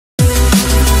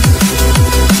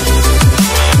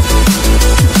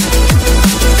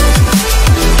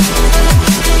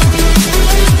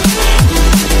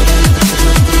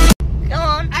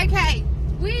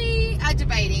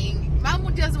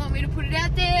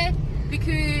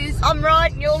I'm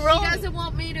right and you're wrong. She doesn't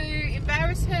want me to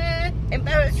embarrass her.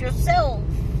 Embarrass yourself.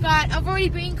 But I've already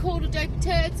been called a dopey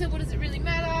turd, so what does it really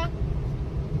matter?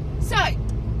 So,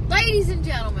 ladies and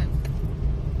gentlemen,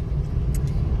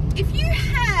 if you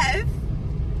have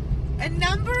a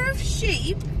number of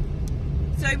sheep,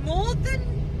 so more than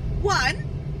one,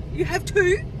 you have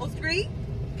 2 or 3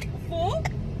 or 4,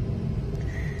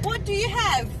 what do you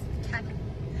have?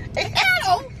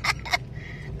 Cattle.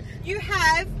 You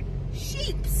have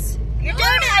sheeps. You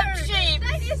don't have sheep.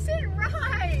 That isn't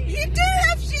right. You do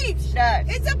have sheep. No.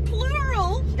 It's a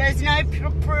plural. There's no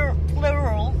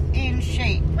plural in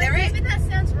sheep. There is. Maybe that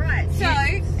sounds right. So,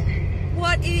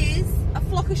 what is a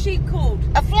flock of sheep called?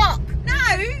 A flock.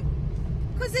 No,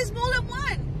 because there's more than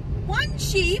one. One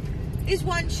sheep is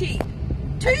one sheep.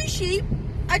 2 sheep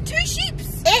are 2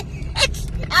 sheeps. It's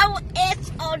no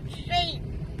S on sheep.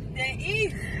 There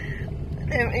is.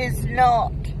 There is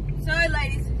not. So,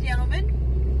 ladies and gentlemen,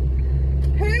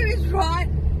 who is right?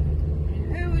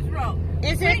 Who is wrong?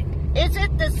 Is it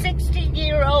the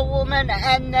 60-year-old woman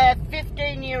and the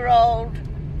 15-year-old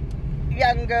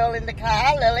young girl in the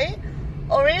car, Lily?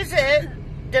 Or is it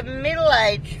the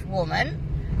middle-aged woman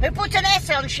who puts an S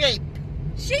on sheep?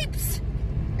 Sheeps.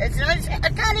 There's no, I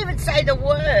can't even say the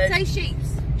word. Say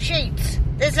sheeps. Sheeps.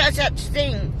 There's no such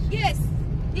thing. Yes.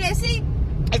 Yeah, see?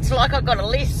 It's like I've got a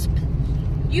lisp,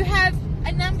 You have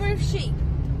a number of sheep.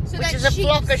 So which that's is a sheeps.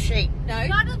 flock of sheep. No.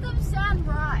 None of them sound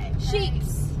right.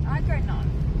 Sheeps. I go no.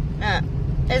 No,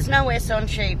 there's no S on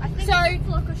sheep. I think So, it's a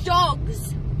flock of sheep.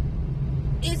 dogs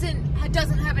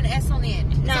doesn't have an S on the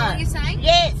end. Is No. that what you're saying?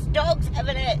 Yes, dogs have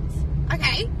an S.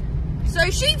 Okay. So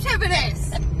sheeps have an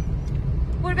S.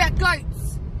 What about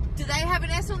goats? Do they have an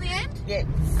S on the end? Yes.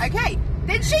 Okay.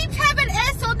 Then sheeps have an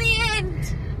S on the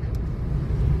end.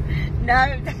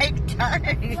 No, they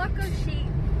don't. Flock of sheep.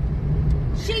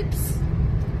 Sheeps.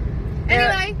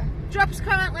 Yeah. Anyway, drop us a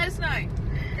comment, let us know.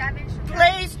 Damaged.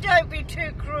 Please don't be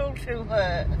too cruel to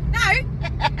her. No.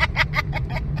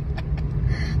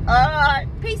 All right.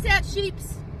 Peace out,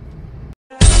 sheeps.